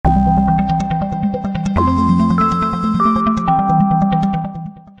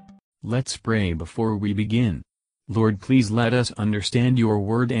Let's pray before we begin. Lord, please let us understand your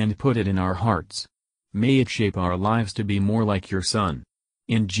word and put it in our hearts. May it shape our lives to be more like your Son.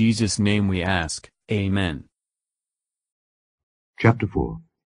 In Jesus' name we ask, Amen. Chapter 4.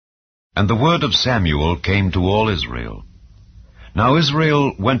 And the word of Samuel came to all Israel. Now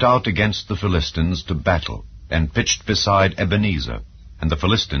Israel went out against the Philistines to battle, and pitched beside Ebenezer, and the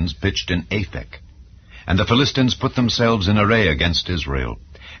Philistines pitched in Aphek. And the Philistines put themselves in array against Israel.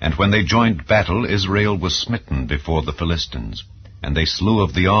 And when they joined battle, Israel was smitten before the Philistines. And they slew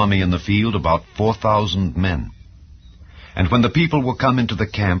of the army in the field about 4,000 men. And when the people were come into the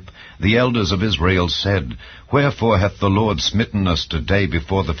camp, the elders of Israel said, Wherefore hath the Lord smitten us today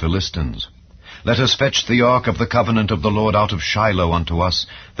before the Philistines? Let us fetch the ark of the covenant of the Lord out of Shiloh unto us,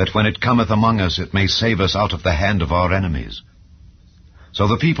 that when it cometh among us it may save us out of the hand of our enemies. So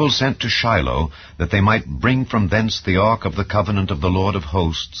the people sent to Shiloh, that they might bring from thence the ark of the covenant of the Lord of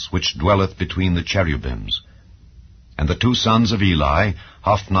hosts, which dwelleth between the cherubims. And the two sons of Eli,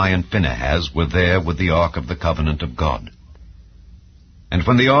 Hophni and Phinehas, were there with the ark of the covenant of God. And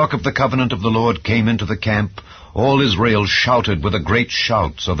when the ark of the covenant of the Lord came into the camp, all Israel shouted with a great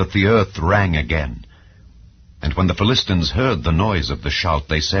shout, so that the earth rang again. And when the Philistines heard the noise of the shout,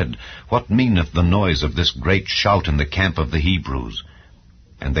 they said, What meaneth the noise of this great shout in the camp of the Hebrews?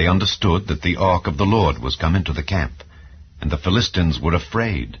 And they understood that the ark of the Lord was come into the camp. And the Philistines were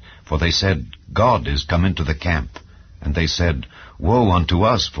afraid, for they said, God is come into the camp. And they said, Woe unto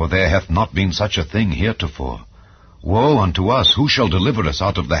us, for there hath not been such a thing heretofore. Woe unto us, who shall deliver us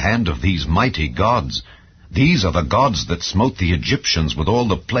out of the hand of these mighty gods? These are the gods that smote the Egyptians with all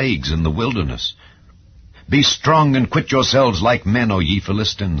the plagues in the wilderness. Be strong and quit yourselves like men, O ye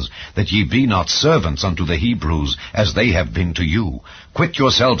Philistines, that ye be not servants unto the Hebrews, as they have been to you. Quit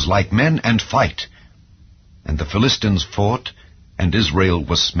yourselves like men, and fight. And the Philistines fought, and Israel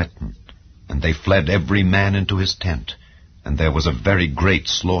was smitten. And they fled every man into his tent. And there was a very great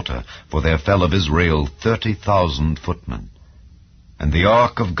slaughter, for there fell of Israel 30,000 footmen. And the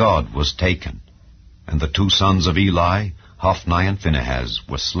ark of God was taken, and the two sons of Eli, Hophni and Phinehas,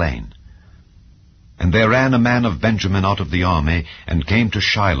 were slain. And there ran a man of Benjamin out of the army, and came to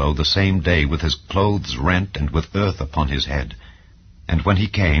Shiloh the same day with his clothes rent and with earth upon his head. And when he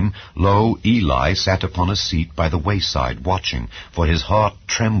came, lo, Eli sat upon a seat by the wayside, watching, for his heart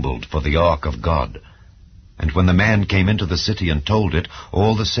trembled for the ark of God. And when the man came into the city and told it,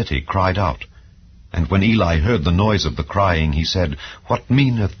 all the city cried out. And when Eli heard the noise of the crying, he said, What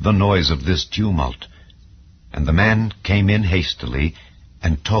meaneth the noise of this tumult? And the man came in hastily,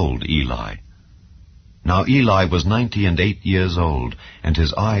 and told Eli. Now Eli was 98 years old, and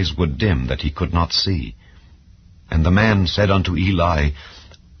his eyes were dim that he could not see. And the man said unto Eli,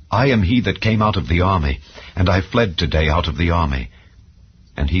 I am he that came out of the army, and I fled today out of the army.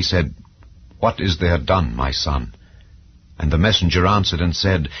 And he said, What is there done, my son? And the messenger answered and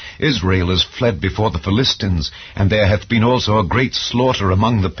said, Israel is fled before the Philistines, and there hath been also a great slaughter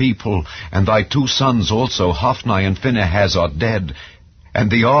among the people, and thy two sons also, Hophni and Phinehas, are dead,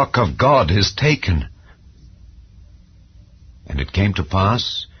 and the ark of God is taken. And it came to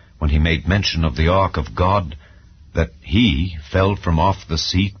pass, when he made mention of the ark of God, that he fell from off the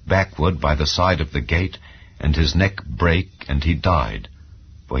seat backward by the side of the gate, and his neck brake, and he died,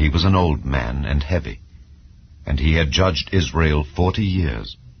 for he was an old man and heavy. And he had judged Israel 40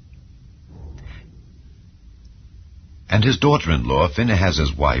 years. And his daughter-in-law,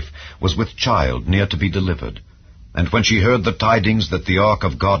 Phinehas's wife, was with child near to be delivered. And when she heard the tidings that the ark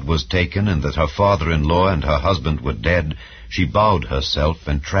of God was taken, and that her father-in-law and her husband were dead, she bowed herself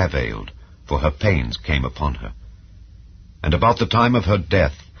and travailed, for her pains came upon her. And about the time of her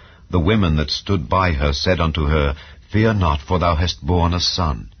death, the women that stood by her said unto her, Fear not, for thou hast borne a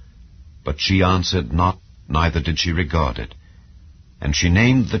son. But she answered not, neither did she regard it. And she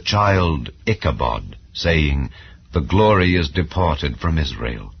named the child Ichabod, saying, The glory is departed from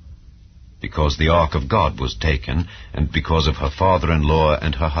Israel. Because the ark of God was taken, and because of her father-in-law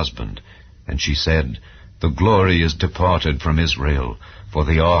and her husband. And she said, The glory is departed from Israel, for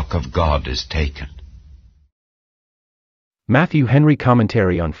the ark of God is taken. Matthew Henry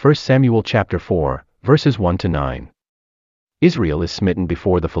Commentary on 1 Samuel chapter 4, verses 1-9. Israel is smitten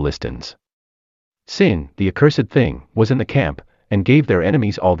before the Philistines. Sin, the accursed thing, was in the camp, and gave their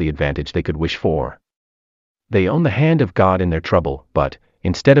enemies all the advantage they could wish for. They own the hand of God in their trouble, but,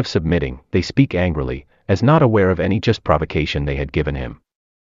 instead of submitting, they speak angrily, as not aware of any just provocation they had given him.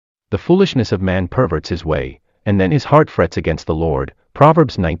 The foolishness of man perverts his way, and then his heart frets against the Lord,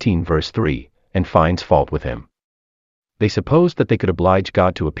 Proverbs 19 verse 3, and finds fault with him. They supposed that they could oblige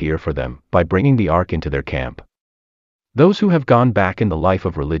God to appear for them, by bringing the ark into their camp. Those who have gone back in the life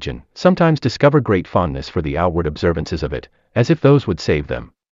of religion sometimes discover great fondness for the outward observances of it, as if those would save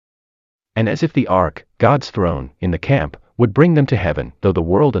them. And as if the ark, God's throne, in the camp, would bring them to heaven, though the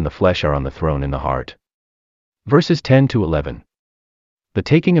world and the flesh are on the throne in the heart. Verses 10 to 11. The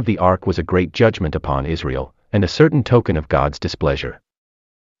taking of the ark was a great judgment upon Israel, and a certain token of God's displeasure.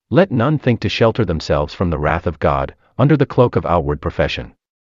 Let none think to shelter themselves from the wrath of God, under the cloak of outward profession.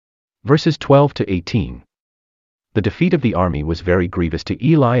 Verses 12 to 18. The defeat of the army was very grievous to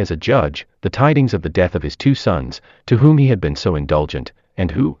Eli as a judge, the tidings of the death of his 2 sons, to whom he had been so indulgent,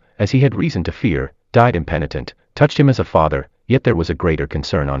 and who, as he had reason to fear, died impenitent, touched him as a father, yet there was a greater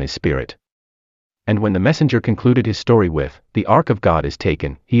concern on his spirit. And when the messenger concluded his story with, "The ark of God is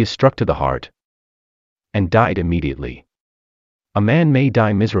taken," he is struck to the heart, and died immediately. A man may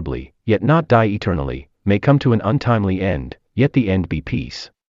die miserably, yet not die eternally, may come to an untimely end, yet the end be peace.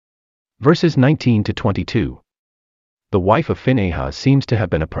 Verses 19 to 22. The wife of Phinehas seems to have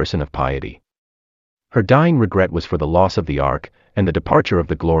been a person of piety. Her dying regret was for the loss of the ark, and the departure of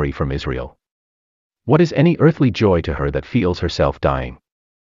the glory from Israel. What is any earthly joy to her that feels herself dying?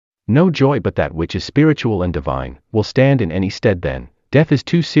 No joy but that which is spiritual and divine will stand in any stead then. Death is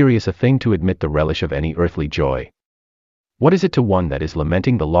too serious a thing to admit the relish of any earthly joy. What is it to one that is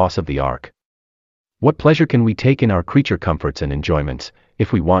lamenting the loss of the ark? What pleasure can we take in our creature comforts and enjoyments,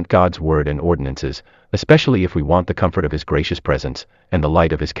 if we want God's word and ordinances, especially if we want the comfort of his gracious presence, and the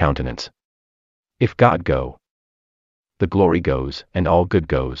light of his countenance? If God go, the glory goes, and all good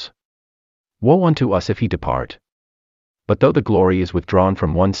goes. Woe unto us if he depart. But though the glory is withdrawn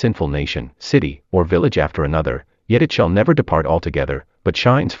from one sinful nation, city, or village after another, yet it shall never depart altogether, but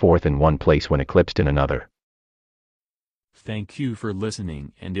shines forth in one place when eclipsed in another. Thank you for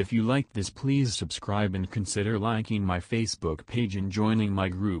listening, and if you liked this, please subscribe and consider liking my Facebook page and joining my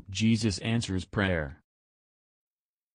group Jesus Answers Prayer.